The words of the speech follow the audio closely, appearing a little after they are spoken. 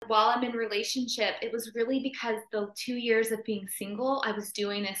while I'm in relationship, it was really because the 2 years of being single, I was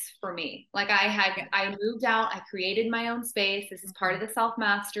doing this for me. Like Yeah. I moved out, I created my own space. This is part Mhm. of the self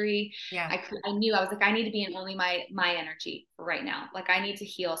mastery. Yeah. I knew I was like, I need to be in only my energy right now. Like I need to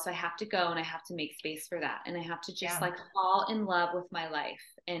heal. So I have to go and I have to make space for that. And I have to just Yeah. like fall in love with my life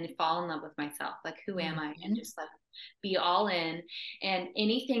and fall in love with myself. Like, who am I? And Mhm. just like be all in. And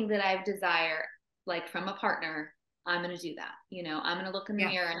anything that I desire, like from a partner, I'm going to do that. I'm going to look in the Yeah.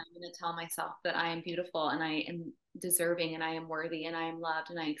 mirror and I'm going to tell myself that I am beautiful and I am deserving and I am worthy and I am loved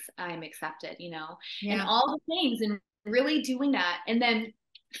and I am accepted, and Yeah. all the things, and really doing that. And then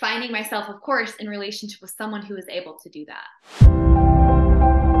finding myself, of course, in relationship with someone who is able to do that.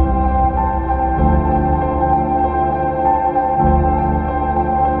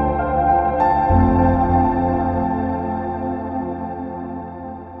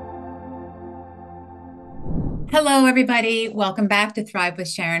 Hello, everybody. Welcome back to Thrive with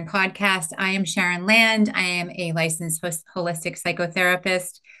Sharon podcast. I am Sharon Land. I am a licensed holistic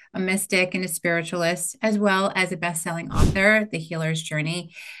psychotherapist, a mystic, and a spiritualist, as well as a best-selling author, The Healer's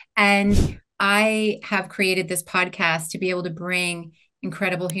Journey. And I have created this podcast to be able to bring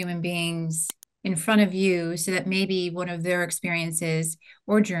incredible human beings in front of you so that maybe one of their experiences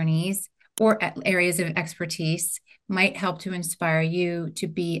or journeys or areas of expertise might help to inspire you to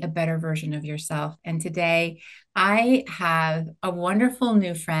be a better version of yourself. And today, I have a wonderful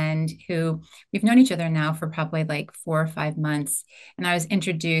new friend who we've known each other now for probably like 4 or 5 months. And I was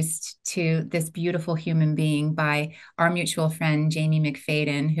introduced to this beautiful human being by our mutual friend, Jamie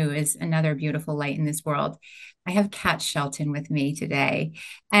McFadden, who is another beautiful light in this world. I have Kat Shelton with me today.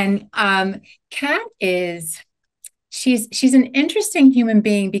 And Kat is she's an interesting human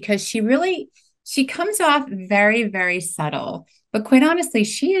being because she comes off very, very subtle, but quite honestly,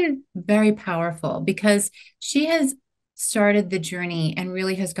 she is very powerful because she has started the journey and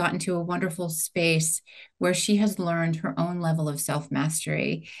really has gotten to a wonderful space where she has learned her own level of self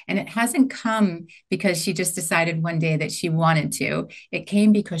mastery. And it hasn't come because she just decided one day that she wanted to. It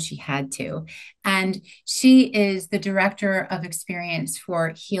came because she had to. And she is the director of experience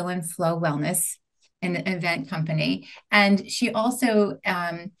for Heal and Flow Wellness, an event company. And she also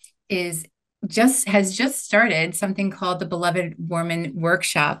is has just started something called the Beloved Woman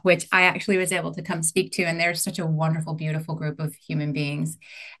Workshop, which I actually was able to come speak to. And they're such a wonderful, beautiful group of human beings.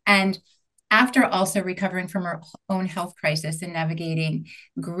 And after also recovering from her own health crisis and navigating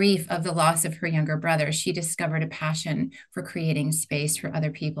grief of the loss of her younger brother, she discovered a passion for creating space for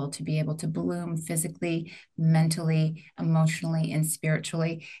other people to be able to bloom physically, mentally, emotionally, and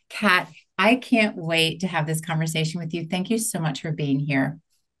spiritually. Kat, I can't wait to have this conversation with you. Thank you so much for being here.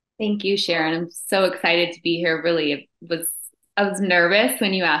 Thank you, Sharon. I'm so excited to be here. Really, I was nervous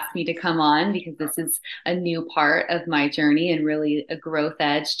when you asked me to come on because this is a new part of my journey and really a growth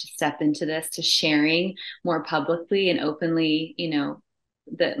edge to step into this, to sharing more publicly and openly,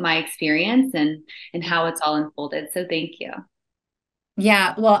 my experience and how it's all unfolded. So thank you.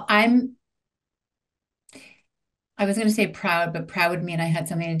 Yeah, well, I was going to say proud, but proud would mean I had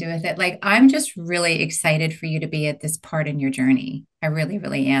something to do with it. Like, I'm just really excited for you to be at this part in your journey. I really,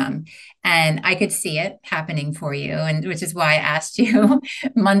 really am. And I could see it happening for you, and which is why I asked you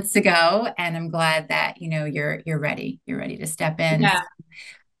months ago. And I'm glad that, you're ready. You're ready to step in. Yeah.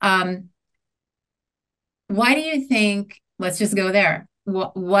 Um, why do you think, let's just go there.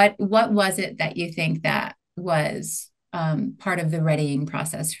 What was it that you think that was part of the readying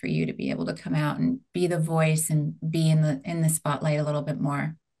process for you to be able to come out and be the voice and be in the spotlight a little bit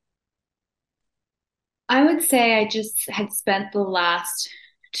more? I would say I just had spent the last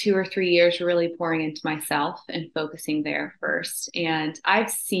 2 or 3 years really pouring into myself and focusing there first. And I've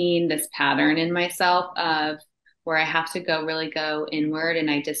seen this pattern in myself of where I have to really go inward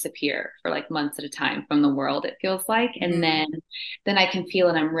and I disappear for like months at a time from the world, it feels like. And Mhm. then I can feel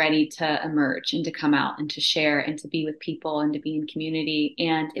and I'm ready to emerge and to come out and to share and to be with people and to be in community.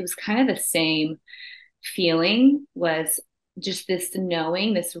 And it was kind of the same feeling, was just this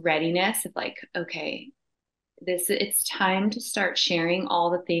knowing, this readiness of like, okay, it's time to start sharing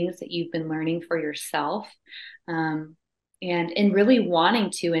all the things that you've been learning for yourself, um, and really wanting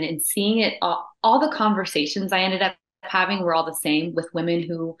to, and seeing it all the conversations I ended up having were all the same with women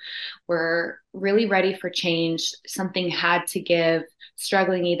who were really ready for change. Something had to give,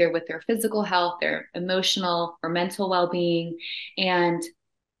 struggling either with their physical health, their emotional or mental well-being, and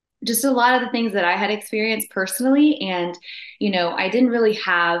just a lot of the things that I had experienced personally. And I didn't really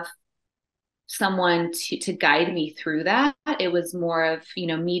have someone to guide me through that. It was more of,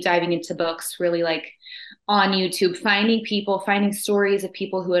 me diving into books, really like on YouTube, finding people, finding stories of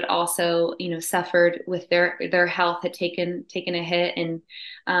people who had also, suffered with their health, had taken a hit,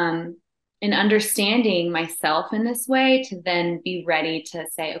 um, and understanding myself in this way to then be ready to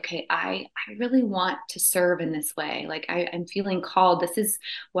say, okay, I really want to serve in this way. Like I'm feeling called. This is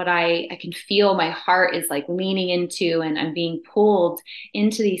what I can feel my heart is like leaning into, and I'm being pulled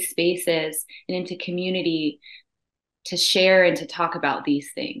into these spaces and into community to share and to talk about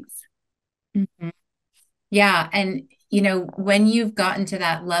these things. Mhm. Yeah. And, when you've gotten to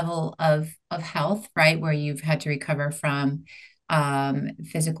that level of health, right, where you've had to recover from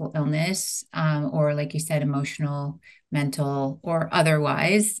physical illness, or like you said, emotional, mental, or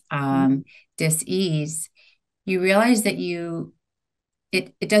otherwise, dis-ease, you realize that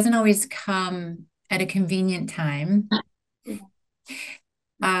it doesn't always come at a convenient time.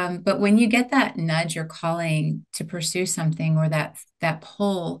 But when you get that nudge or calling to pursue something, or that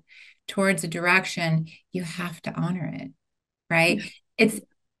pull towards a direction, you have to honor it, right?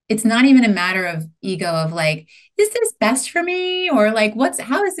 It's not even a matter of ego of like, is this best for me? Or like,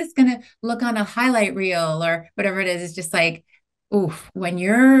 how is this gonna look on a highlight reel or whatever it is? It's just like, oof, when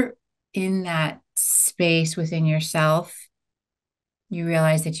you're in that space within yourself, you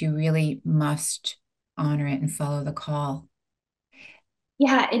realize that you really must honor it and follow the call.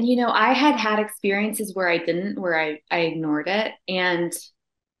 Yeah, and I had experiences where I didn't, where I ignored it. And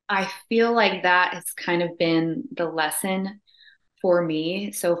I feel like that has kind of been the lesson for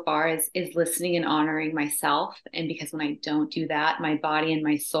me so far is listening and honoring myself. And because when I don't do that, my body and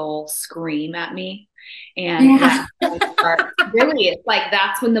my soul scream at me. And Yeah. that's when I start really, it's like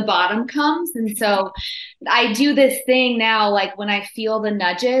that's when the bottom comes. And so I do this thing now, like when I feel the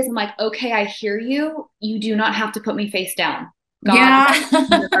nudges, I'm like, okay, I hear you. You do not have to put me face down. God, the Yeah.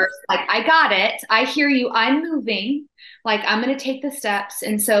 universe, like I got it. I hear you. I'm moving. Like I'm going to take the steps.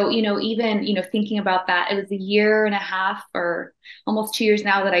 And so, even, thinking about that, it was a year and a half or almost 2 years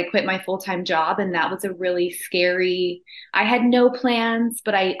now that I quit my full-time job. And that was a really scary, I had no plans,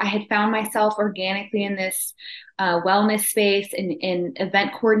 but I had found myself organically in this wellness space and in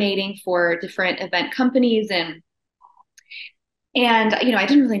event coordinating for different event companies. And, I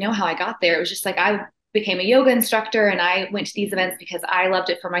didn't really know how I got there. It was just like I became a yoga instructor and I went to these events because I loved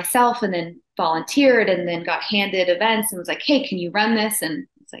it for myself, and then volunteered and then got handed events and was like, hey, can you run this? And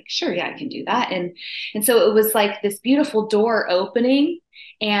it's like, sure, yeah, I can do that. And so it was like this beautiful door opening.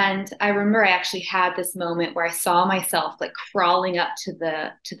 And I remember I actually had this moment where I saw myself like crawling up to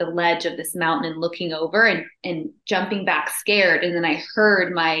the ledge of this mountain and looking over and jumping back scared. And then I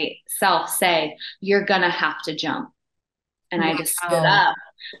heard myself say, you're gonna have to jump. And I just stood Wow. up.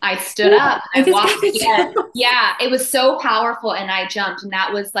 I stood Ooh, up. I I just walked. got the Yeah, chills. yeah. It was so powerful, and I jumped. And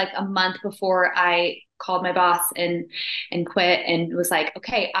that was like a month before I called my boss and quit, and was like,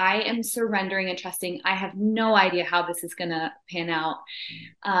 okay, I am surrendering and trusting. I have no idea how this is gonna pan out,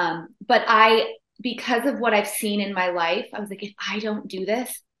 but because of what I've seen in my life, I was like, if I don't do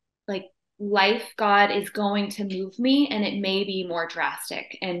this, like life, God is going to move me, and it may be more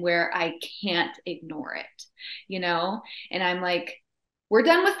drastic and where I can't ignore it, you know? And I'm like, we're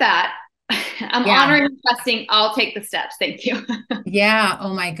done with that. I'm Yeah. honoring and trusting. I'll take the steps. Thank you. Yeah.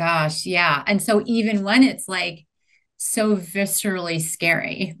 Oh my gosh. Yeah. And so even when it's like so viscerally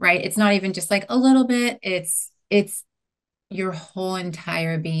scary, right? It's not even just like a little bit, it's your whole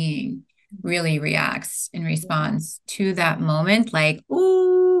entire being really reacts and Yeah. responds to that moment, like,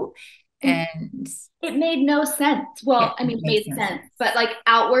 ooh, And and it made no sense. it Well, I mean, it makes made no sense, sense. but like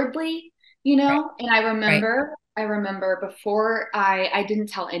outwardly, Right. and Right. I remember before I didn't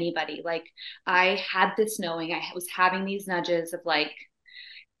tell anybody. Like I had this knowing, I was having these nudges of like,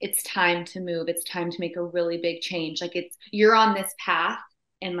 it's time to move. It's time to make a really big change. Like you're on this path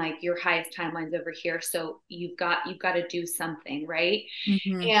and like your highest timeline's over here. So you've got to do something, right?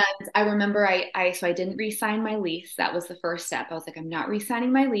 Mhm. And I remember so I didn't re-sign my lease. That was the first step. I was like, I'm not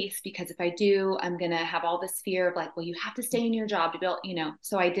re-signing my lease because if I do, I'm gonna have all this fear of like, well, you have to stay in your job to build,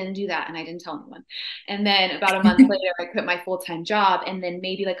 So I didn't do that and I didn't tell anyone. And then about a month later, I quit my full-time job. And then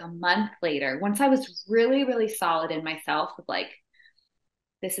maybe like a month later, once I was really, really solid in myself of like,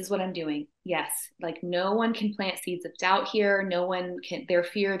 this is what I'm doing. Yes. Like no one can plant seeds of doubt here. No one can, their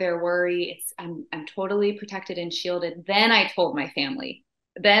fear, their worry. I'm totally protected and shielded. Then I told my family.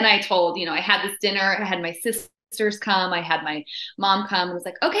 Then I told, I had this dinner. I had my sisters come. I had my mom come and was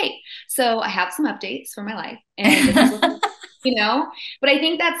like, okay, so I have some updates for my life. And this is what but I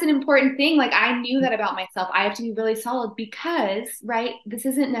think that's an important thing. Like I knew that about myself. I have to be really solid because, right, this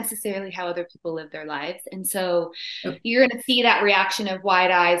isn't necessarily how other people live their lives. And so you're going to see that reaction of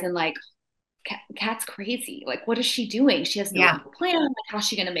wide eyes and like, Kat's crazy. Like, what is she doing? She has no Yeah. plan. Like, how's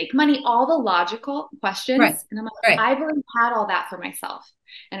she going to make money? All the logical Right. questions. And I'm like, Right. I've already had all that for myself.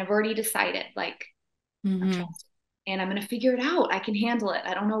 And I've already decided, like, I'm Hmm. trusting and I'm going to figure it out. I can handle it.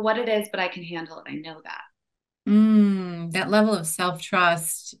 I don't know what it is, but I can handle it. I know that. That level of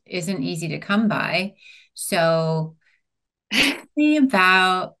self-trust isn't easy to come by. So tell me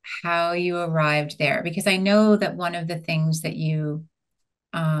about how you arrived there, because I know that one of the things that you,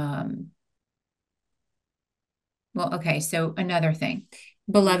 um, well, okay, so another thing,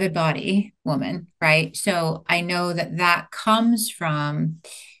 beloved body woman, right? So I know that that comes from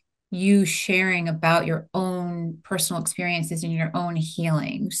you sharing about your own personal experiences and your own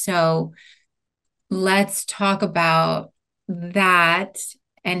healing. So let's talk about that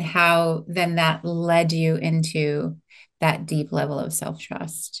and how then that led you into that deep level of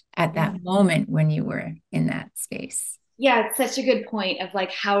self-trust at that Mhm. moment when you were in that space. Yeah, it's such a good point of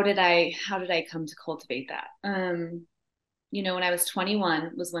like, how did I come to cultivate that? When I was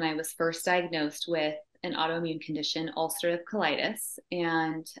 21 was when I was first diagnosed with an autoimmune condition, ulcerative colitis.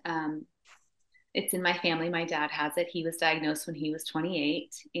 And it's in my family. My dad has it. He was diagnosed when he was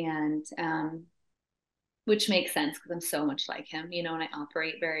 28. And which makes sense because I'm so much like him, and I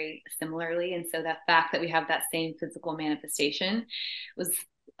operate very similarly. And so that fact that we have that same physical manifestation was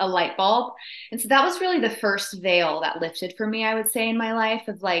a light bulb. And so that was really the first veil that lifted for me, I would say, in my life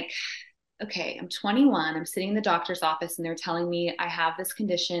of like, okay, I'm 21. I'm sitting in the doctor's office and they're telling me I have this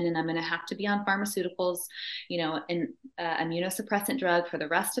condition and I'm going to have to be on pharmaceuticals, and immunosuppressant drug for the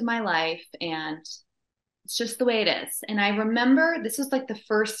rest of my life. And it's just the way it is. And I remember this was like the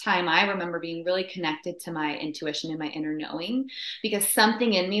first time I remember being really connected to my intuition and my inner knowing because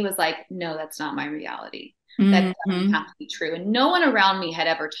something in me was like, no, that's not my reality. That doesn't Mm-hmm. have to be true. And no one around me had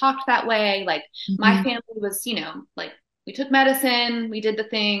ever talked that way. Like my Mm-hmm. family was, like we took medicine, we did the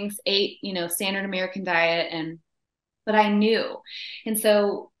things, ate, standard American diet. But I knew. And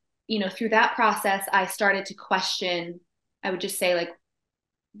so, through that process, I started to question, I would just say, like,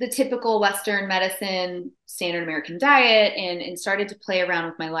 the typical Western medicine, standard American diet, and started to play around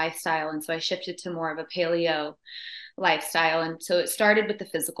with my lifestyle. And so I shifted to more of a paleo lifestyle. And so it started with the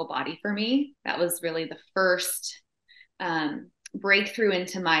physical body for me. That was really the first breakthrough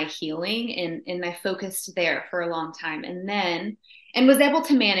into my healing. And I focused there for a long time. And was able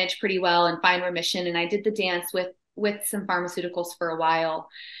to manage pretty well and find remission. And I did the dance with some pharmaceuticals for a while,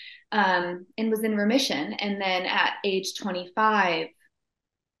 and was in remission. And then at age 25,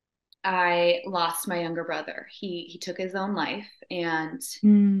 I lost my younger brother. He took his own life, and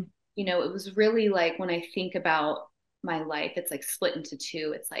it was really like when I think about my life, it's like split into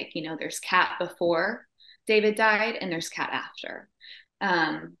two. It's like there's Kat before David died, and there's Kat after,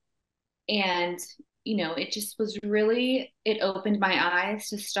 um, and it just was really it opened my eyes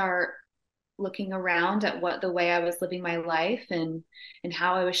to start looking around at what the way I was living my life and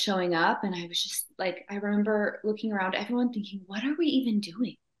how I was showing up, and I was just like I remember looking around, everyone thinking, what are we even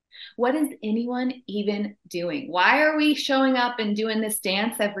doing? What is anyone even doing? Why are we showing up and doing this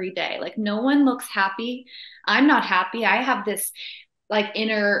dance every day? Like, no one looks happy. I'm not happy. I have this like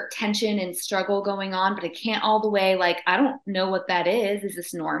inner tension and struggle going on, but I can't all the way. Like, I don't know what that is. Is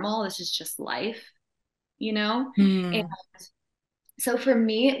this normal? This is just life, you know? And Mm-hmm. so for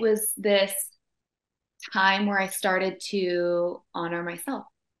me, it was this time where I started to honor myself.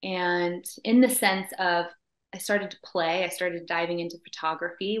 And in the sense of, I started to play, I started diving into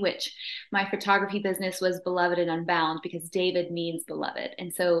photography, which my photography business was Beloved and Unbound because David means beloved.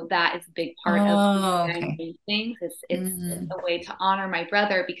 And so that is a big part of Oh, why I'm okay. doing things. It's Mm-hmm. a way to honor my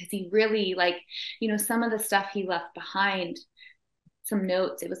brother because he really, like, some of the stuff he left behind, some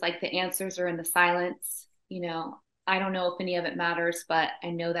notes, it was like the answers are in the silence. I don't know if any of it matters, but I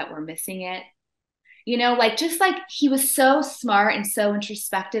know that we're missing it. Like just like he was so smart and so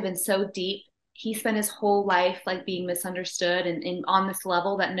introspective and so deep. He spent his whole life like being misunderstood and on this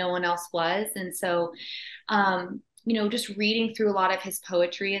level that no one else was. And so, just reading through a lot of his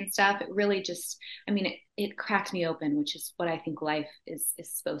poetry and stuff, it really just, I mean, it cracked me open, which is what I think life is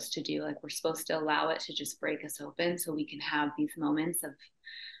supposed to do. Like we're supposed to allow it to just break us open so we can have these moments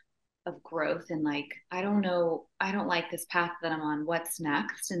of growth and like, I don't know, I don't like this path that I'm on. What's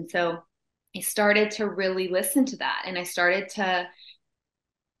next? And so I started to really listen to that and I started to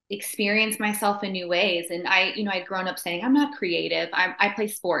experience myself in new ways. And I'd grown up saying, I'm not creative. I play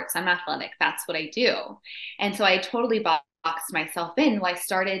sports. I'm athletic. That's what I do. And so I totally boxed myself in. Well, I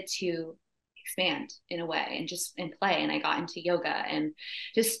started to expand in a way and just and play. And I got into yoga and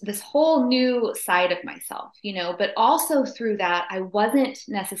just this whole new side of myself, but also through that, I wasn't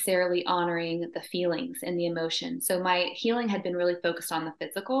necessarily honoring the feelings and the emotions. So my healing had been really focused on the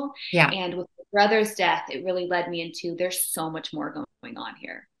physical. Yeah. And with my brother's death, it really led me into there's so much more going on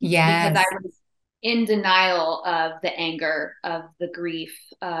here because I Yes. was in denial of the anger, of the grief,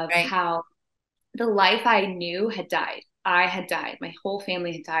 of Right. how the life I knew had died. I had died. My whole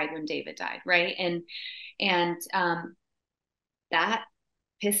family had died when David died, right? And that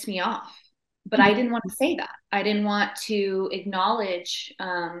pissed me off. But I didn't want to say that. I didn't want to acknowledge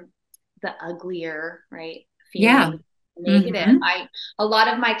the uglier, right, Yeah. feeling, negative. Mm-hmm. A lot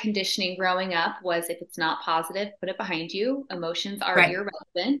of my conditioning growing up was if it's not positive, put it behind you. Emotions are Right.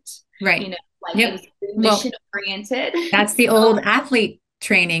 irrelevant. Right. Like it Yep. was mission Well, oriented. that's the old athlete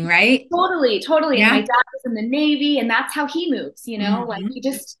training, right? Totally, totally. And my Yeah. dad was in the Navy, and that's how he moves, like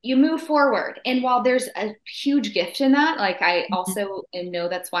Mm-hmm. you move forward. And while there's a huge gift in that, like I Mm-hmm. also and know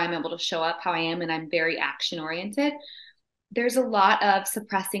that's why I'm able to show up how I am, and I'm very action oriented. There's a lot of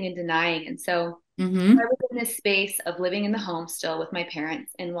suppressing and denying. And so I Mm-hmm. was in this space of living in the home still with my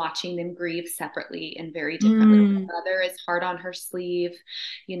parents and watching them grieve separately and very differently. Mm. My mother is hard on her sleeve,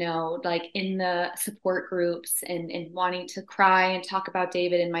 like in the support groups and wanting to cry and talk about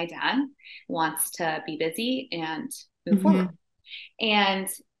David. And my dad wants to be busy and move forward. Mm-hmm. And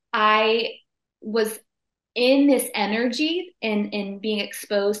I was in this energy and being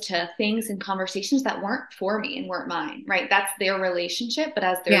exposed to things and conversations that weren't for me and weren't mine, right? That's their relationship, but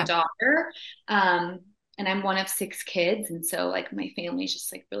as their Yeah. daughter, and I'm one of six kids. And so like my family's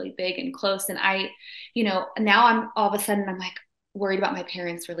just like really big and close. And now I'm all of a sudden I'm like worried about my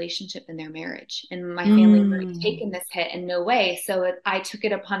parents' relationship and their marriage. And my family's already Mm. taken this hit in no way. So I took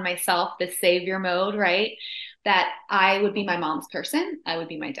it upon myself, this savior mode, right? That I would be my mom's person. I would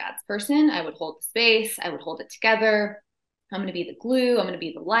be my dad's person. I would hold the space. I would hold it together. I'm going to be the glue. I'm going to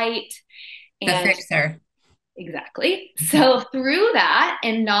be the light. The And fixer. exactly. So through that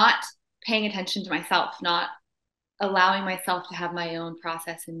and not paying attention to myself, not allowing myself to have my own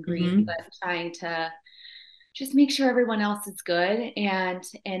process and grief, Mm-hmm. but trying to just make sure everyone else is good. And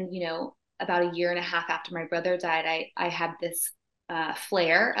about a year and a half after my brother died, I had this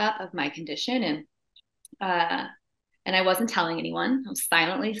flare up of my condition uh, and I wasn't telling anyone. I was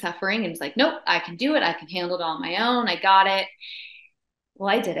silently suffering and was like, nope, I can do it. I can handle it on my own. I got it. Well,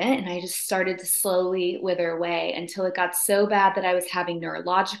 I didn't. And I just started to slowly wither away until it got so bad that I was having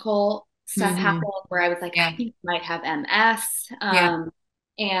neurological stuff Mm-hmm. happen where I was like, I Yeah. think I might have MS. Yeah.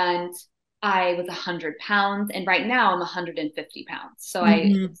 And I was 100 pounds. And right now I'm 150 pounds. So I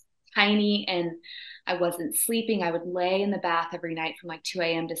Mm-hmm. was tiny and I wasn't sleeping. I would lay in the bath every night from like 2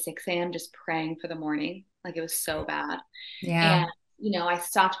 a.m. to 6 a.m. just praying for the morning. Like it was so bad. Yeah. And I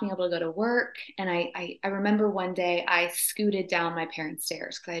stopped being able to go to work. And I remember one day I scooted down my parents'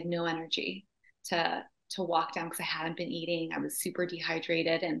 stairs because I had no energy to walk down because I hadn't been eating. I was super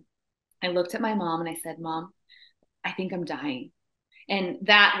dehydrated. And I looked at my mom and I said, Mom, I think I'm dying. And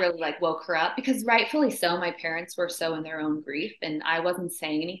that really like woke her up because rightfully so, my parents were so in their own grief and I wasn't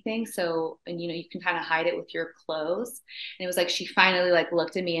saying anything. So, and you can kind of hide it with your clothes. And it was like she finally like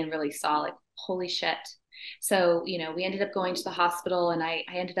looked at me and really saw like, holy shit. So, we ended up going to the hospital and I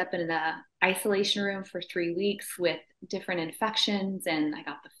ended up in an isolation room for 3 weeks with different infections and I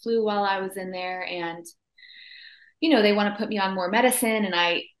got the flu while I was in there. And they want to put me on more medicine.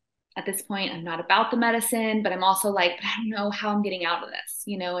 And at this point, I'm not about the medicine, but I'm also like, but I don't know how I'm getting out of this,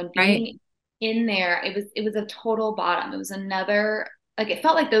 and Right. being in there, it was a total bottom. It was another, like, it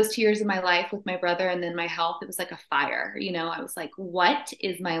felt like those 2 years of my life with my brother and then my health, it was like a fire, I was like, what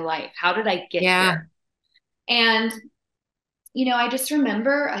is my life? How did I get here? Yeah. And, I just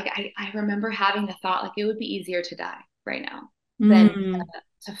remember, like, I remember having the thought, like, it would be easier to die right now than Mm.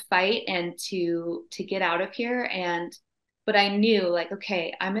 to fight and to get out of here. And but I knew like,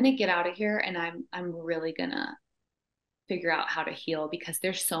 okay, I'm gonna get out of here and I'm really gonna figure out how to heal because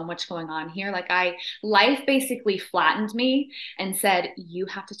there's so much going on here. Like life basically flattened me and said, you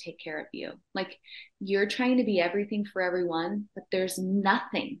have to take care of you. Like you're trying to be everything for everyone, but there's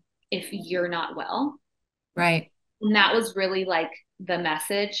nothing if you're not well. Right. And that was really like the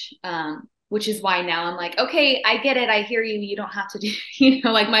message. Which is why now I'm like, okay, I get it. I hear you. You don't have to do,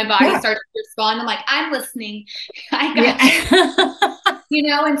 like my body Yeah. starts to respond. I'm like, I'm listening. I got you,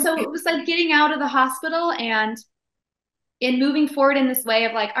 Yeah. And so it was like getting out of the hospital and in moving forward in this way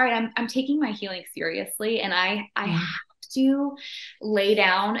of like, all right, I'm taking my healing seriously. And I have Mm. to lay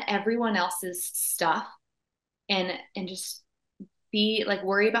down everyone else's stuff and just be like,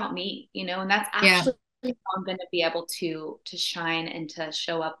 worry about me, and that's Yeah. actually how I'm going to be able to shine and to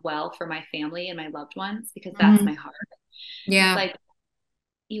show up well for my family and my loved ones because that's Mhm. my heart. It's Yeah. like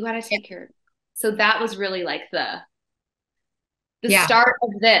you got to take care. So that was really like the Yeah. start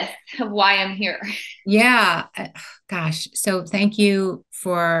of this of why I'm here. Yeah. Gosh. So thank you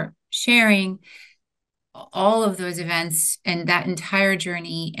for sharing all of those events and that entire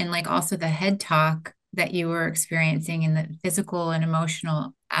journey, and like also the head talk that you were experiencing and the physical and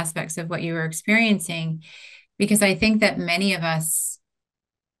emotional aspects of what you were experiencing, because I think that many of us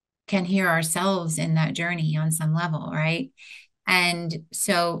can hear ourselves in that journey on some level, right? And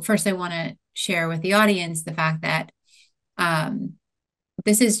so, first, I want to share with the audience the fact that um,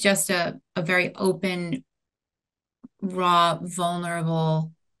 this is just a very open, raw,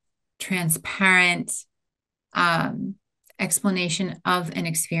 vulnerable, transparent um, explanation of an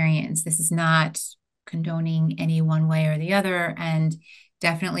experience. This is not condoning any one way or the other. And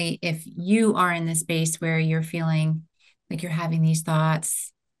definitely, if you are in this space where you're feeling like you're having these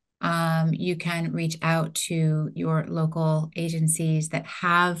thoughts, you can reach out to your local agencies that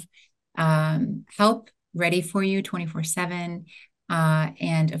have help ready for you 24/7.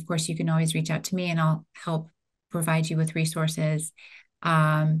 And of course, you can always reach out to me and I'll help provide you with resources.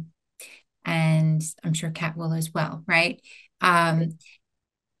 Um, and I'm sure Kat will as well, right? Um,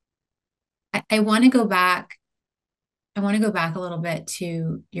 I want to go back. I want to go back a little bit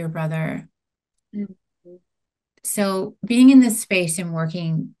to your brother. Mhm. So, being in this space and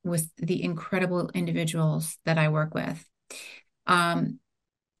working with the incredible individuals that I work with, um,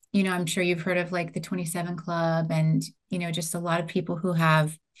 I'm sure you've heard of like the 27 Club and, just a lot of people who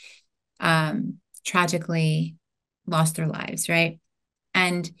have tragically lost their lives, right?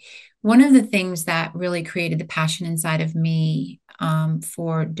 And one of the things that really created the passion inside of me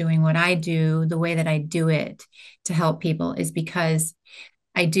for doing what I do, the way that I do it to help people, is because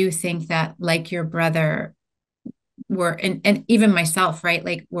I do think that, like your brother, and even myself, right?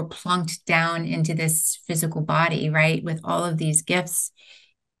 Like we're plunked down into this physical body, right? With all of these gifts.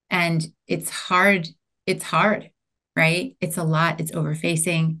 And it's hard. It's hard, right? It's a lot. It's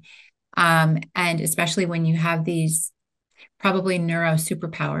overfacing. And especially when you have these probably neuro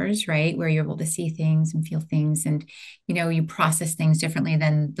superpowers, right? Where you're able to see things and feel things, and you process things differently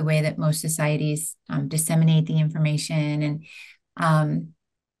than the way that most societies disseminate the information. And um,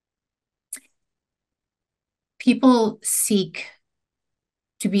 people seek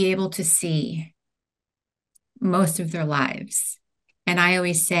to be able to see most of their lives. And I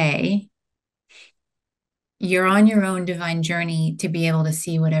always say, you're on your own divine journey to be able to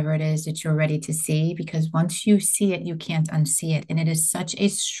see whatever it is that you're ready to see, because once you see it, you can't unsee it. And it is such a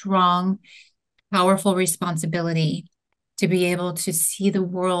strong, powerful responsibility to be able to see the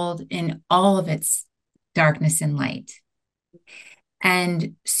world in all of its darkness and light.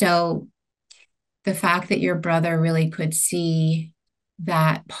 And so the fact that your brother really could see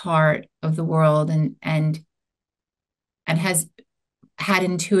that part of the world and has had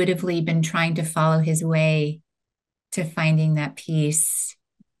intuitively been trying to follow his way to finding that peace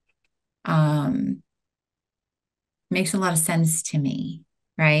um, makes a lot of sense to me,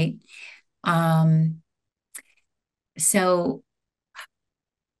 right? Um, so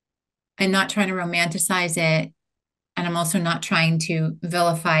I'm not trying to romanticize it. And I'm also not trying to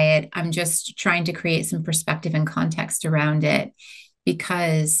vilify it. I'm just trying to create some perspective and context around it,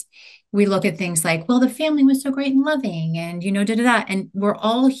 because we look at things like, well, the family was so great and loving, and, da da da. And we're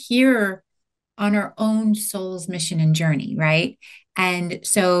all here on our own soul's mission and journey, right? And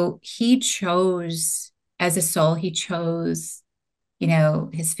so he chose, as a soul, he chose,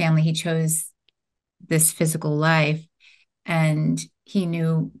 his family, he chose this physical life, and he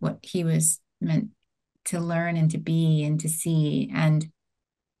knew what he was meant to learn and to be and to see, and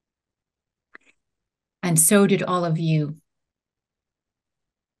so did all of you,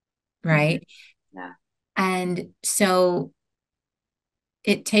 Mhm. right? Yeah. And so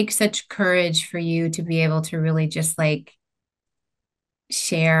it takes such courage for you to be able to really just like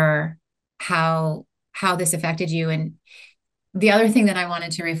share how this affected you. And the other thing that I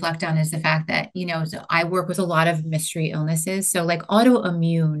wanted to reflect on is the fact that, so I work with a lot of mystery illnesses. So, like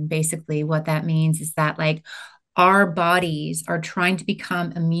autoimmune, basically, what that means is that, like, our bodies are trying to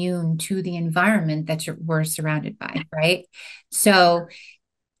become immune to the environment that we're surrounded by, right? So,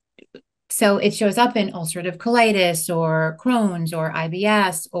 so it shows up in ulcerative colitis or Crohn's or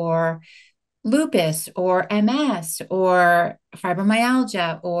IBS or lupus or MS or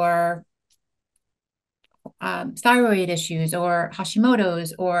fibromyalgia or thyroid issues or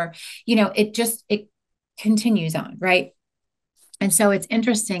Hashimoto's, or it continues on, right? And so it's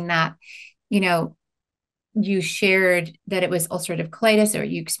interesting that you know you shared that it was ulcerative colitis, or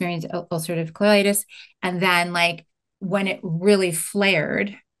you experienced ulcerative colitis. And then like when it really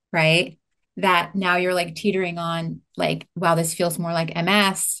flared, right? That now you're like teetering on like, wow, this feels more like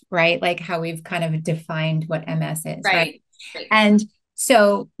MS, right? Like how we've kind of defined what MS is, right? Right. Right. And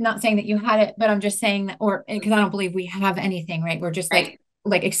so not saying that you had it, but I'm just saying that, or because I don't believe we have anything, right? We're just Right.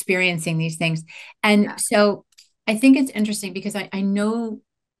 like experiencing these things. And Yeah. so I think it's interesting because I know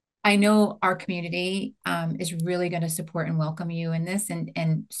our community is really going to support and welcome you in this.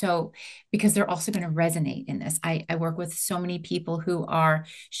 And so, because they're also going to resonate in this. I work with so many people who are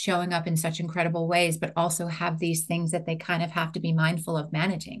showing up in such incredible ways, but also have these things that they kind of have to be mindful of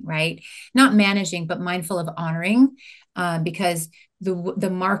managing, right? Not managing, but mindful of honoring, because the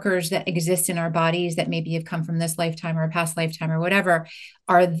markers that exist in our bodies that maybe have come from this lifetime or a past lifetime or whatever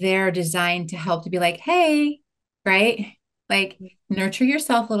are there designed to help to be like, hey, right? Like nurture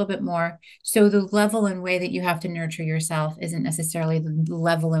yourself a little bit more. So the level and way that you have to nurture yourself isn't necessarily the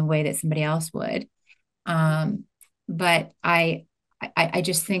level and way that somebody else would. Um, but I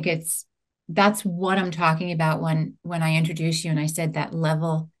just think that's what I'm talking about when I introduce you and I said that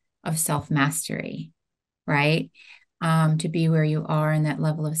level of self mastery, right? To be where you are in that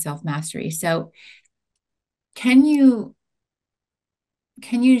level of self mastery. So can you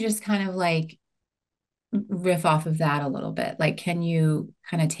can you just kind of like riff off of that a little bit? Like, can you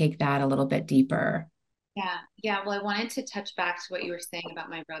kind of take that a little bit deeper? Yeah. Yeah. Well, I wanted to touch back to what you were saying about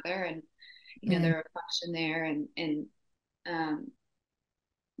my brother and, the Mm, reflection there and, um,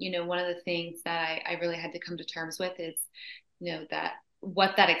 one of the things that I really had to come to terms with is, that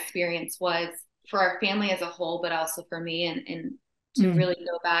what that experience was for our family as a whole, but also for me and to mm, really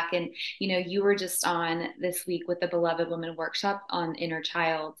go back and, you were just on this week with the Beloved Woman workshop on inner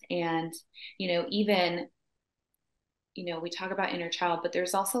child. And, even, we talk about inner child, but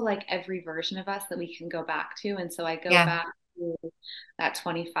there's also like every version of us that we can go back to. And so I go yeah, back to that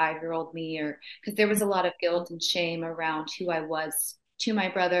 25-year-old me, or because there was a lot of guilt and shame around who I was to my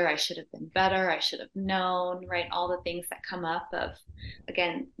brother. I should have been better. I should have known, right? All the things that come up of,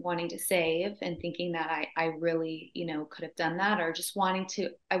 again, wanting to save and thinking that I really, could have done that, or just wanting to,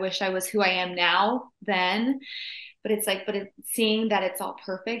 I wish I was who I am now then. But it's like, seeing that it's all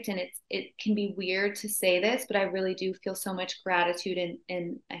perfect, and it can be weird to say this, but I really do feel so much gratitude,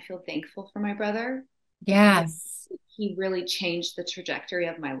 and I feel thankful for my brother because yes, he really changed the trajectory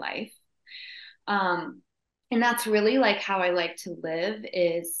of my life. Um, and that's really like how I like to live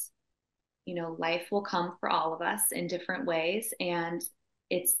is, life will come for all of us in different ways. And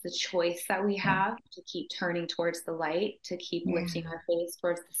it's the choice that we yeah, have to keep turning towards the light, to keep lifting yeah, our face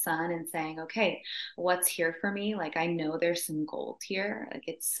towards the sun and saying, okay, what's here for me? Like, I know there's some gold here. Like,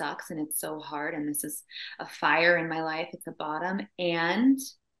 it sucks and it's so hard. And this is a fire in my life. It's a bottom. And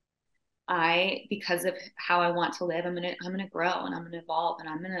because of how I want to live, I'm gonna grow and I'm gonna evolve and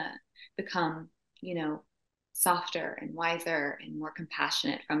I'm gonna become, you know, softer and wiser and more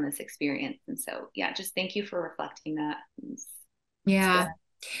compassionate from this experience. And so, yeah, just thank you for reflecting that. It's good. yeah.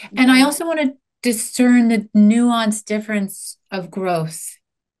 And I Mm-hmm. also want to discern the nuanced difference of growth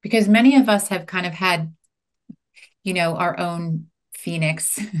because many of us have kind of had, our own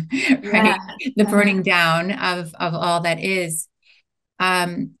phoenix, Yeah. right? The burning down of all that is.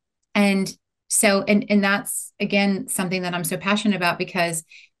 Um, and so, and that's again something that I'm so passionate about because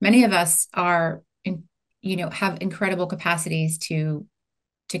many of us are, have incredible capacities to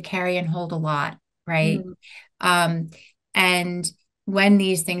carry and hold a lot, right? Mm-hmm. Um, and when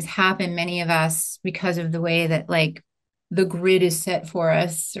these things happen, many of us, because of the way that like the grid is set for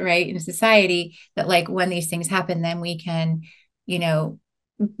us, right, in society, that like when these things happen, then we can, you know,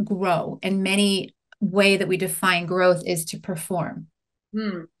 grow. And many way that we define growth is to perform,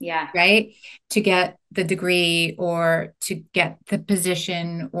 Yeah. right? To get the degree or to get the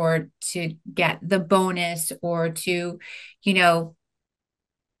position or to get the bonus or to, you know,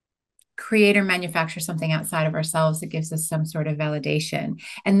 create or manufacture something outside of ourselves that gives us some sort of validation.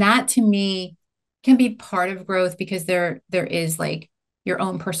 And that to me can be part of growth because there is like your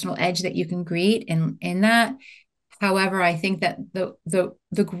own personal edge that you can greet in that. However, I think that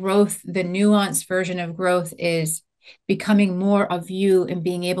the growth, the nuanced version of growth is becoming more of you and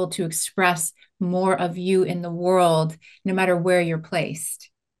being able to express more of you in the world, no matter where you're placed,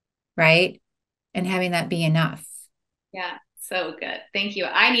 right? And having that be enough. Yeah. So good. Thank you.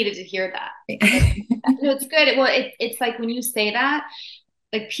 I needed to hear that. That's, no, it's good. Well, it's like when you say that,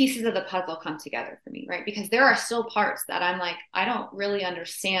 like pieces of the puzzle come together for me, right? Because there are still parts that I'm like, I don't really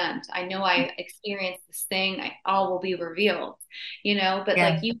understand. I know I experienced this thing, all will be revealed, but like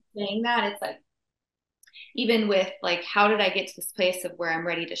Yeah. you saying that, it's like, even with like, how did I get to this place of where I'm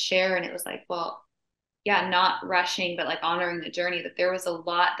ready to share? And it was like, well, yeah, not rushing, but like honoring the journey, that there was a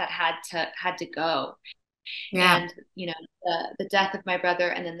lot that had to go. Yeah. And, the death of my brother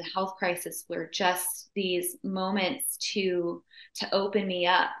and then the health crisis were just these moments to open me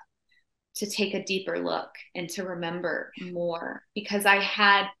up, to take a deeper look and to remember more, because I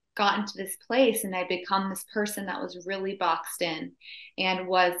had gotten to this place and I'd become this person that was really boxed in and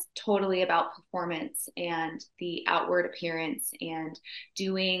was totally about performance and the outward appearance and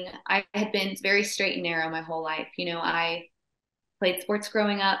I had been very straight and narrow my whole life. I played sports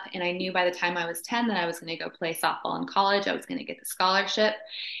growing up, and I knew by the time I was 10 that I was going to go play softball in college. I was going to get the scholarship.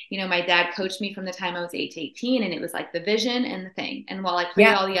 My dad coached me from the time I was 8 to 18, and it was like the vision and the thing. And while I played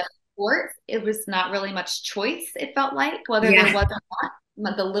Yeah. all the other sports, it was not really much choice, it felt like, whether there Yeah. was or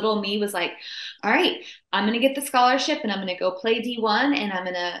not. The little me was like, all right, I'm going to get the scholarship and I'm going to go play D1 and I'm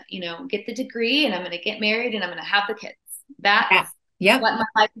going to, get the degree and I'm going to get married and I'm going to have the kids. That's Yeah. Yep. what my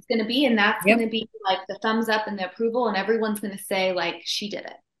life is going to be. And that's going Yep. to be like the thumbs up and the approval. And everyone's going to say like, she did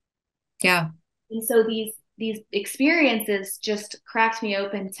it. Yeah. And so these experiences just cracked me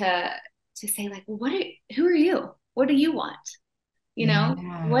open to say like, well, who are you? What do you want? Yeah.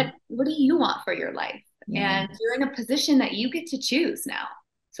 What do you want for your life? Yeah. And you're in a position that you get to choose now.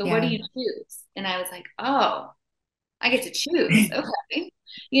 So what do Yeah. you choose? And I was like, oh, I get to choose. Okay.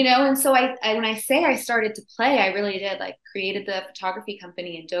 And so I when I say I started to play, I really did, like, created the photography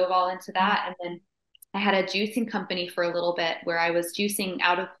company and dove all into that. And then I had a juicing company for a little bit where I was juicing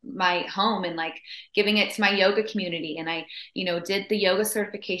out of my home and like giving it to my yoga community. And I, did the yoga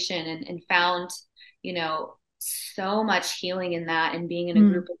certification and found, so much healing in that, and being in a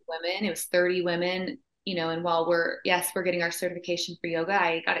Mm. group of women. It was 30 women. And while we're getting our certification for yoga,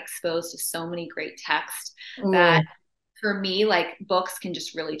 I got exposed to so many great texts that Oh, for me, like, books can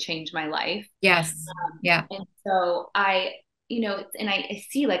just really change my life. yes. Yeah. And so I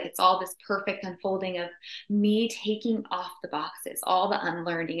see like it's all this perfect unfolding of me taking off the boxes, all the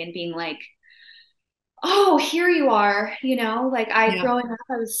unlearning, and being like, oh, here you are. Like, Yeah. growing up,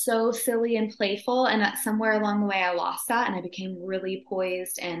 I was so silly and playful. And somewhere along the way, I lost that and I became really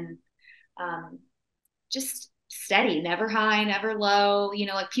poised and um, just steady, never high, never low.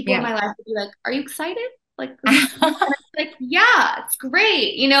 Like, people in Yeah. my life would be like, are you excited? Like, this is like, yeah, it's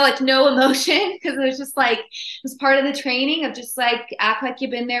great. Like, no emotion, because it was just like, it was part of the training of just like, act like you've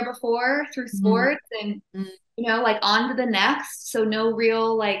been there before through Mm. sports and, Mm. like, on to the next. So no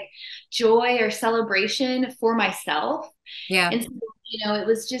real like joy or celebration for myself. Yeah. And so, it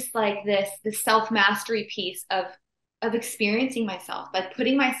was just like this self-mastery piece of experiencing myself, like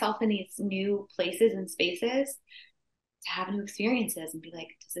putting myself in these new places and spaces to have new experiences and be like,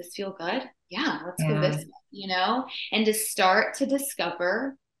 does this feel good? Yeah, let's go this Yeah. way, and to start to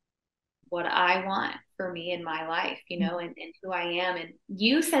discover what I want for me in my life, and who I am. And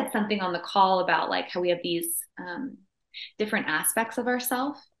you said something on the call about like how we have these different aspects of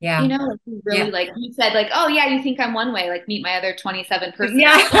ourselves. Yeah. Like, you really, Yeah. like, you said like, oh yeah, you think I'm one way, like meet my other 27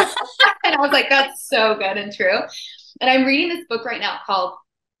 personalities. Yeah. And I was like, that's so good and true. And I'm reading this book right now called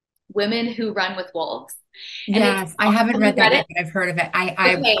Women Who Run with Wolves. And it's, Yes. I haven't have you read that read yet, it? but I've heard of it.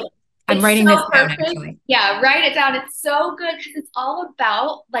 Okay. I'm It's writing this so down perfect. actually. Yeah, write it down. It's so good because it's all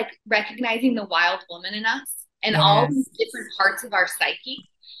about like recognizing the wild woman in us and all these Yes. different parts of our psyche,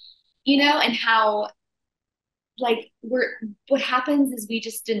 and how, like, what happens is we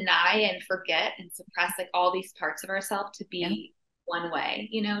just deny and forget and suppress like all these parts of ourselves to Yeah. be one way,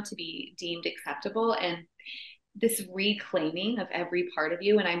 to be deemed acceptable. And this reclaiming of every part of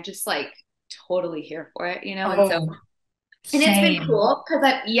you. And I'm just like totally here for it, and so, Oh, and it's been same. cool because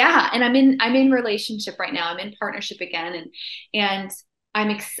yeah, and I'm in relationship right now. I'm in partnership again, and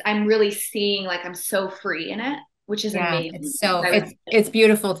I'm really seeing like I'm so free in it, which is Yeah. amazing. It's so I was it's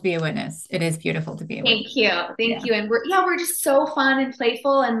beautiful to be a witness. It is beautiful to be a witness. Thank you. Thank Yeah. you. And we're just so fun and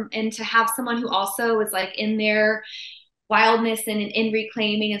playful, and to have someone who also is like in their wildness and in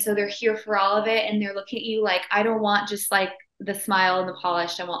reclaiming, and so they're here for all of it, and they're looking at you like, I don't want just like the smile and the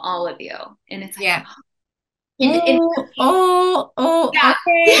polish, I want all of you. And it's like, Yeah. and yeah.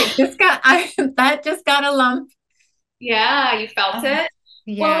 Okay. That just got a lump. Yeah, you felt Oh, it.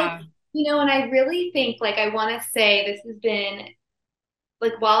 Well, yeah. and I really think, like, I want to say this has been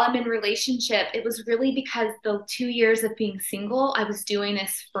like, while I'm in relationship, it was really because the 2 years of being single, I was doing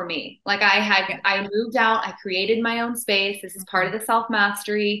this for me. Like, Yeah. I moved out, I created my own space. This is part of Mhm. the self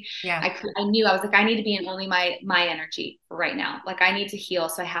mastery. Yeah. I knew, I was like, I need to be in only my energy for right now. Like, I need to heal.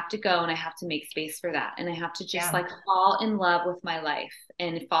 So I have to go and I have to make space for that. And I have to just Yeah. like fall in love with my life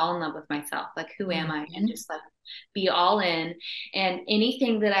and fall in love with myself. Like, who am I? And Mhm. just like be all in. And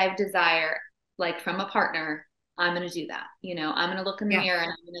anything that I desire, like from a partner, I'm going to do that. I'm going to look in the Yeah. mirror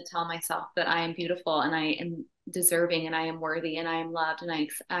and I'm going to tell myself that I am beautiful and I am deserving and I am worthy and I am loved and I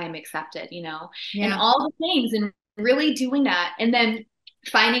am accepted, and Yeah. all the things, and really doing that. And then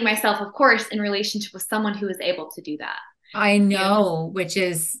finding myself, of course, in relationship with someone who is able to do that, I you know? know, which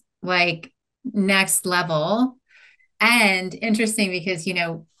is like next level and interesting because,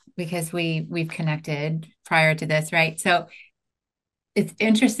 because we've connected prior to this, right? So it's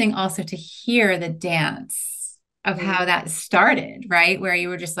interesting also to hear the dance of Mm. how that started, right? Where you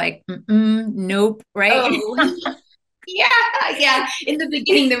were just like, nope, right? Oh, yeah, yeah. In the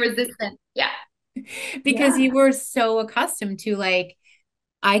beginning, the resistance. Yeah. Because Yeah. you were so accustomed to like,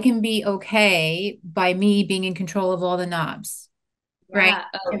 I can be okay by me being in control of all the knobs, right? Yeah.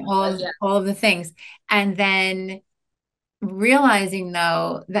 Oh, And all of yeah. all of the things. And then realizing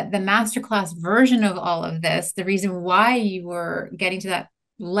though that the masterclass version of all of this, the reason why you were getting to that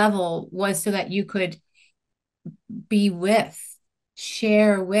level was so that you could be with,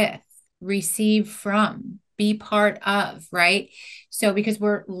 share with, receive from, be part of, right? So, because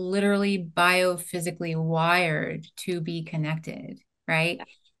we're literally biophysically wired to be connected, right? Yeah.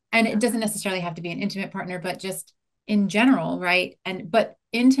 And it Yeah. doesn't necessarily have to be an intimate partner, but just in general, right? But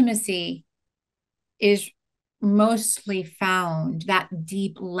intimacy is mostly found, that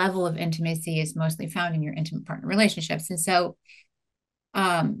deep level of intimacy is mostly found in your intimate partner relationships. And so,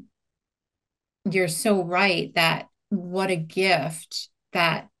 um, you're so right that what a gift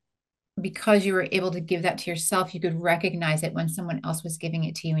that because you were able to give that to yourself, you could recognize it when someone else was giving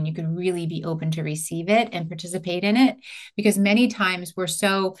it to you and you could really be open to receive it and participate in it. Because many times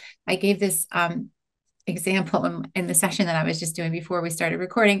I gave this example in the session that I was just doing before we started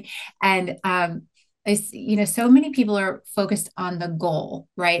recording. And so many people are focused on the goal,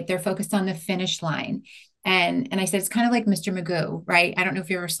 right? They're focused on the finish line. And I said it's kind of like Mr. Magoo, right? I don't know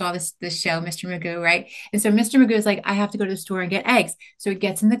if you ever saw this show, Mr. Magoo, right? And so Mr. Magoo is like, I have to go to the store and get eggs. So he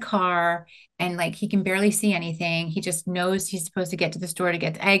gets in the car and like he can barely see anything. He just knows he's supposed to get to the store to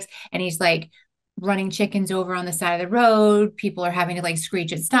get the eggs. And he's like running chickens over on the side of the road. People are having to like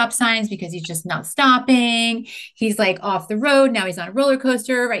screech at stop signs because he's just not stopping. He's like off the road. Now he's on a roller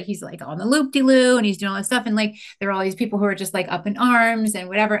coaster, right? He's like on the loop de loo and he's doing all this stuff. And like there are all these people who are just like up in arms and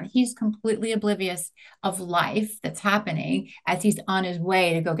whatever. And he's completely oblivious of life that's happening as he's on his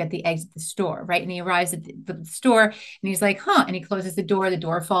way to go get the eggs at the store, right? And he arrives at the store and he's like, huh. And he closes the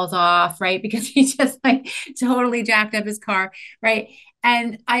door falls off, right? Because he just like totally jacked up his car, right?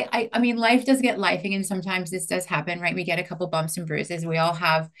 And I mean, life does get lifing, and sometimes this does happen, right? We get a couple bumps and bruises. We all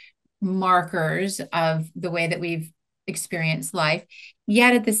have markers of the way that we've experienced life.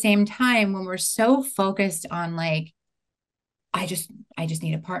 Yet at the same time, when we're so focused on like, I just, I just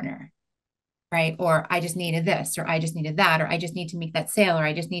need a partner, right? Or I just needed this, or I just needed that, or I just need to make that sale, or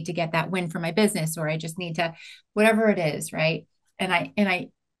I just need to get that win for my business, or I just need to, whatever it is, right? I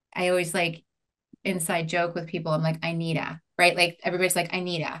always like inside joke with people. I'm like, I need a, right? Like everybody's like, I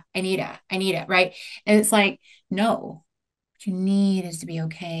need a, right? And it's like, no, what you need is to be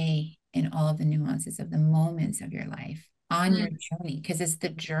okay in all of the nuances of the moments of your life on your Mm. journey, because it's the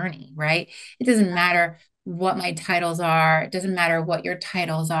journey, right? It doesn't matter what my titles are. It doesn't matter what your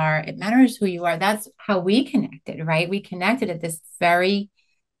titles are. It matters who you are. That's how we connected, right? We connected at this very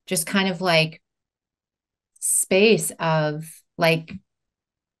just kind of like space of like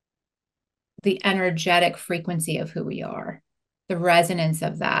the energetic frequency of who we are, the resonance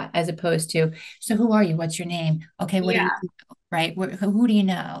of that, as opposed to, so who are you? What's your name? Okay, what do you Yeah. do? Right? Who do you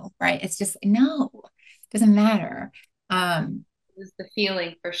know? Right? It's just, no, it doesn't matter. It was the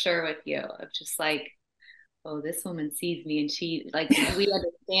feeling for sure with you of just like, oh, this woman sees me and she like we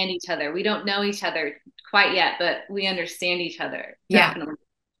understand each other. We don't know each other quite yet, but we understand each other. Yeah. Definitely.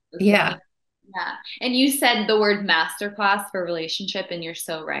 Was the Yeah. feeling. Yeah. And you said the word masterclass for relationship, and you're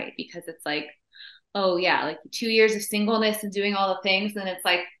so right because it's like, oh yeah, like 2 years of singleness and doing all the things, and it's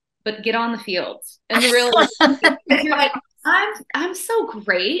like, but get on the field and really, because you're like, I'm so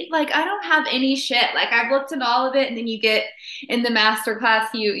great. Like I don't have any shit. Like I've looked at all of it, and then you get in the master class,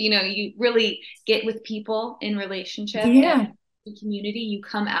 you really get with people in relationship and Yeah. in community. You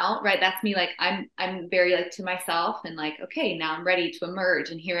come out, right? That's me. Like I'm very like to myself and like, okay, now I'm ready to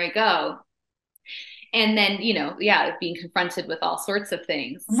emerge, and here I go. And then, yeah, being confronted with all sorts of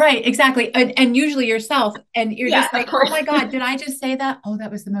things. Right, exactly. And usually yourself, and you're Yeah, just of like, oh course. my God, did I just say that? Oh,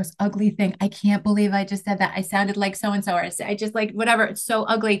 that was the most ugly thing. I can't believe I just said that. I sounded like so and so, or I just like whatever. It's so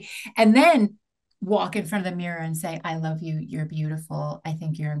ugly. And then walk in front of the mirror and say, I love you. You're beautiful. I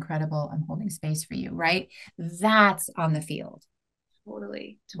think you're incredible. I'm holding space for you. Right. That's on the field.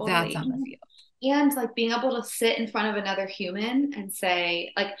 Totally, That's totally. on the field. and like being able to sit in front of another human and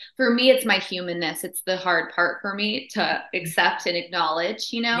say, like, for me, it's my humanness. It's the hard part for me to accept and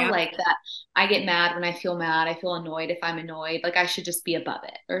acknowledge, Yep. like that I get mad when I feel mad. I feel annoyed if I'm annoyed. Like I should just be above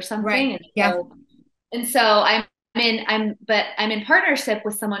it or Right. something. Yeah. And so I'm in partnership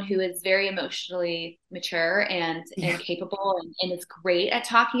with someone who is very emotionally mature and Yeah. capable and is great at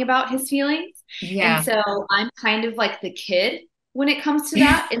talking about his feelings. And Yeah. so I'm kind of like the kid when it comes to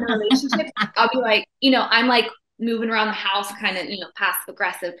that in the relationship. I'll be like, I'm like moving around the house, kind of, passive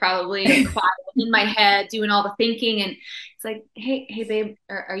aggressive, probably, or quiet in my head, doing all the thinking. And it's like, hey, babe,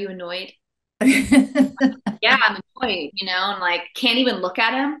 are you annoyed? Yeah, I'm annoyed, and like can't even look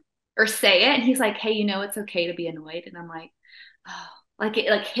at him or say it. And he's like, hey, it's okay to be annoyed. And I'm like, oh, like it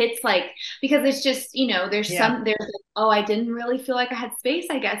like hits like because it's just, Yeah. there's like, oh, I didn't really feel like I had space,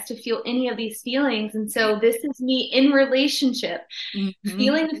 I guess, to feel any of these feelings. And so this is me in relationship, Hmm.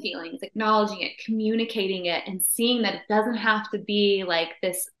 feeling the feelings, acknowledging it, communicating it, and seeing that it doesn't have to be like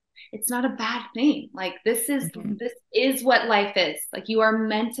this. It's not a bad thing. Like Hmm. this is what life is. Like you are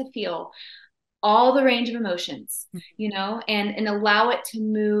meant to feel all the range of emotions, and allow it to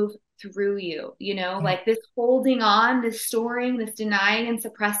move through you, Yeah. like this holding on, this storing, this denying and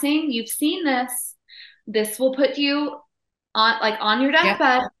suppressing. You've seen this. This will put you on your Yep.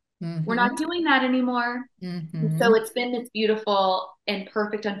 deathbed. We're Hmm. not doing that anymore. And so Hmm. it's been this beautiful and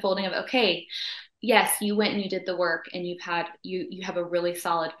perfect unfolding of, okay, yes, you went and you did the work and you have a really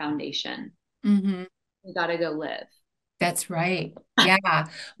solid foundation. Hmm. You got to go live. That's right. Yeah.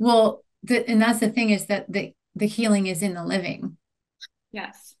 Well, and that's the thing is that the healing is in the living,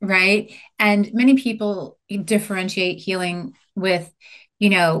 Yes. right? And many people differentiate healing with,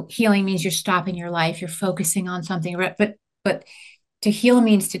 healing means you're stopping your life, you're focusing on something, right? But to heal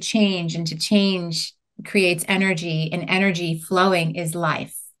means to change, and to change creates energy, and energy flowing is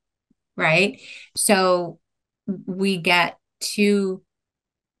life, right? So we get to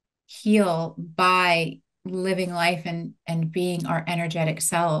heal by living life and being our energetic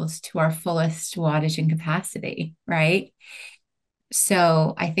selves to our fullest wattage and capacity, right?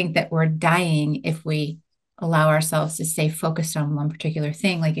 So I think that we're dying if we allow ourselves to stay focused on one particular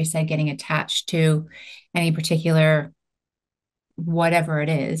thing, like you said, getting attached to any particular whatever it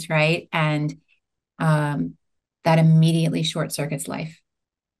is, right? And um, that immediately short circuits life,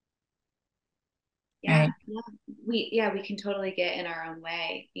 Yeah, right? yeah. We can totally get in our own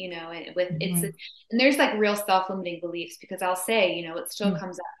way, and with it's Mhm. and there's like real self-limiting beliefs because I'll say, what still Mm.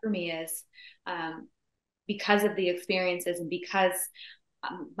 comes up for me is because of the experiences and because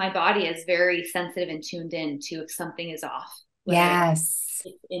my body is very sensitive and tuned in to if something is off, whether Yes.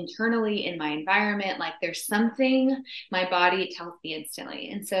 it's internally in my environment, like there's something, my body tells me instantly.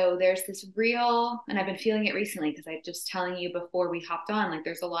 And so there's this real, and I've been feeling it recently because I just telling you before we hopped on, like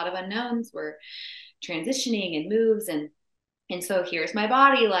there's a lot of unknowns. We're transitioning and moves and so here's my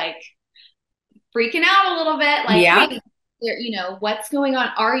body like freaking out a little bit like, hey, Yep. what's going on,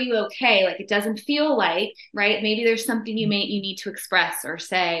 are you okay? Like it doesn't feel like, right, maybe there's something you need to express or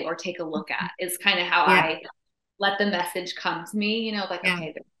say or take a look at, is kind of how Yeah. I let the message come to me, like, Yeah.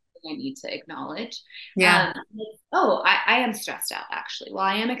 okay, there's something I need to acknowledge. Yeah. um oh, I am stressed out actually. Well,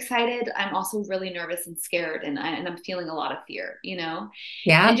 I am excited, I'm also really nervous and scared, and I'm feeling a lot of fear, and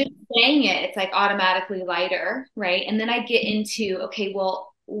Yeah. just saying it, it's like automatically lighter, right? And then I get into, okay, well,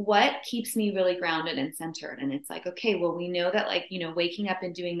 what keeps me really grounded and centered? And it's like, okay, well, we know that, like, waking up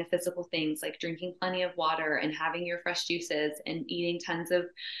and doing the physical things like drinking plenty of water and having your fresh juices and eating tons of,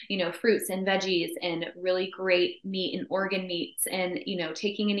 fruits and veggies and really great meat and organ meats, and,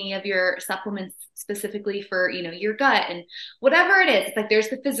 taking any of your supplements specifically for, your gut and whatever it is. It's like there's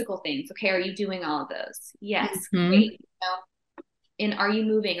the physical things. Okay, are you doing all of those? Yes, Hmm. great. And are you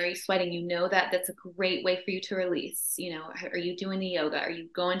moving? Are you sweating? That that's a great way for you to release. Are you doing the yoga? Are you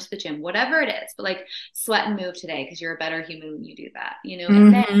going to the gym? Whatever it is, but like sweat and move today because you're a better human when you do that,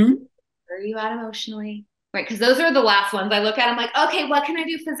 and then Hmm. where are you at emotionally? Right. Because those are the last ones I look at. I'm like, okay, what can I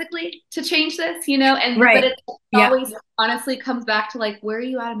do physically to change this? But Right. it Yeah. always honestly comes back to like, where are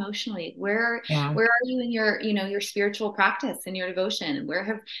you at emotionally? Yeah. Where are you in your, your spiritual practice and your devotion? Where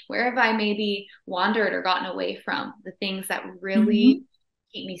have I maybe wandered or gotten away from the things that really Hmm.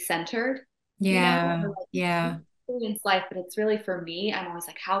 keep me centered, Yeah. or like Yeah. experience life. But it's really for me, I'm always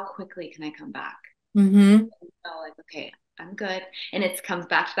like, how quickly can I come back? Hmm. Like, okay, I'm good. And it comes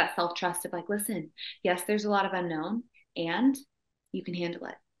back to that self trust of like, listen, yes, there's a lot of unknown and you can handle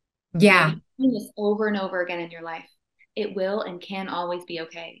it. Yeah. You've seen this over and over again in your life. It will and can always be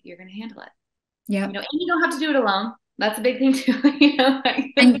okay. You're going to handle it, Yep. and you don't have to do it alone. That's a big thing too,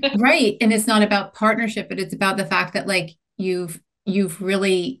 And right. And it's not about partnership, but it's about the fact that like you've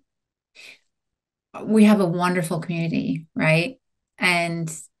really we have a wonderful community, right?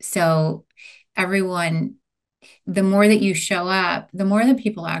 And so everyone, the more that you show up, the more that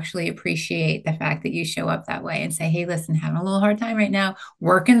people actually appreciate the fact that you show up that way and say, hey, listen, having a little hard time right now,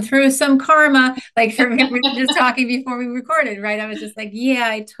 working through some karma. Like for me, we were just talking before we recorded, right? I was just like, yeah,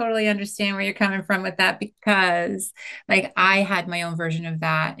 I totally understand where you're coming from with that because like I had my own version of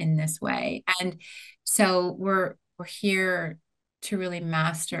that in this way. And so we're here to really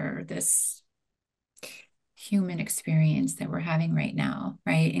master this human experience that we're having right now,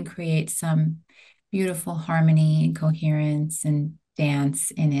 right? And create some beautiful harmony and coherence and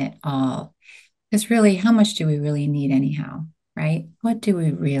dance in it all. Because really, how much do we really need anyhow, right? What do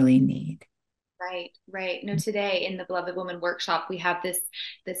we really need? Right, right. No, today in the Beloved Woman workshop, we have this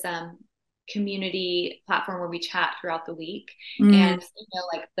community platform where we chat throughout the week. Mm, And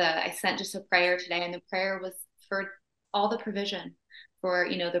like the I sent just a prayer today, and the prayer was for all the provision, for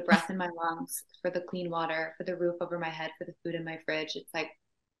the breath in my lungs, for the clean water, for the roof over my head, for the food in my fridge. It's like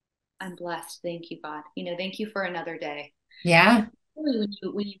I'm blessed. Thank you, God. Thank you for another day. And yeah. really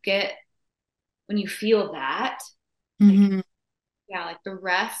when you feel that, like Hmm. yeah, like the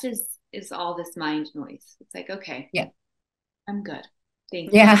rest is all this mind noise. It's like, okay, Yeah. I'm good.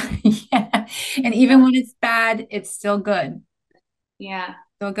 Thank you. Yeah. Yeah. And even Yeah. when it's bad, it's still good. Yeah.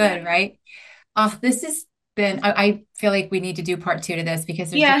 Still Yeah. good, right? Oh, this has been, I feel like we need to do part two to this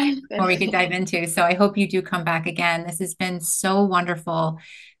because there's just Yeah. more we could dive into. So I hope you do come back again. This has been so wonderful.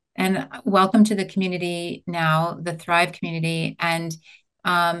 And welcome to the community now, the Thrive community. And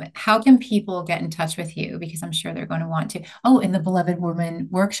how can people get in touch with you? Because I'm sure they're going to want to. Oh, in the Beloved Woman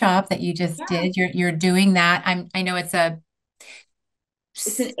workshop that you just Yeah. did, you're doing that. I know it's a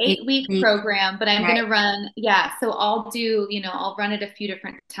It's an 8 8-week week, program, but I'm right? gonna run, yeah. So I'll run it a few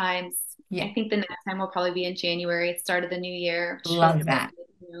different times. Yeah, I think the next time will probably be in January, start of the new year, love short-lived, that.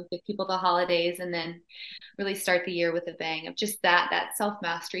 give people the holidays and then really start the year with a bang of just that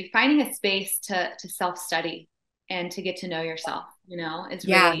self-mastery, finding a space to self-study and to get to know yourself, is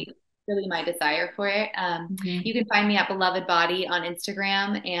Yeah. really my desire for it. Mhm. You can find me at Beloved Body on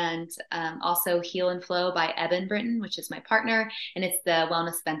Instagram, and also Heal and Flow by Eben Britton, which is my partner, and it's the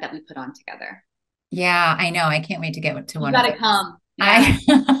wellness event that we put on together. Yeah, I know. I can't wait to get to You one of got to those. come. Yeah, I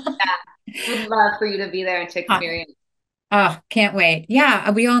yeah. Would love for you to be there and to experience. Oh, can't wait.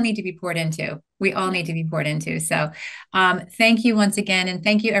 Yeah, we all need to be poured into. We all Yeah. need to be poured into. So, thank you once again. And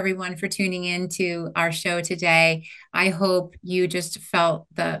thank you everyone for tuning in to our show today. I hope you just felt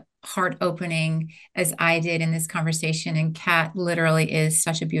the heart opening as I did in this conversation. And Kat literally is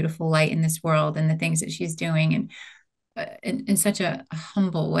such a beautiful light in this world and the things that she's doing. And in such a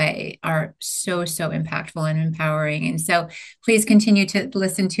humble way are so, so impactful and empowering. And so please continue to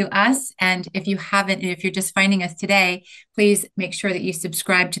listen to us. And if you haven't, if you're just finding us today, please make sure that you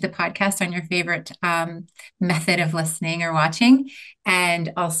subscribe to the podcast on your favorite method of listening or watching.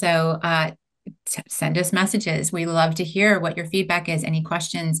 And also, send us messages. We love to hear what your feedback is. Any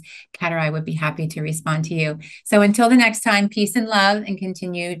questions, Kat or I would be happy to respond to you. So until the next time, peace and love, and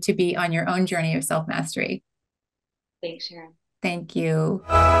continue to be on your own journey of self mastery. Thanks, Sharon. Thank you.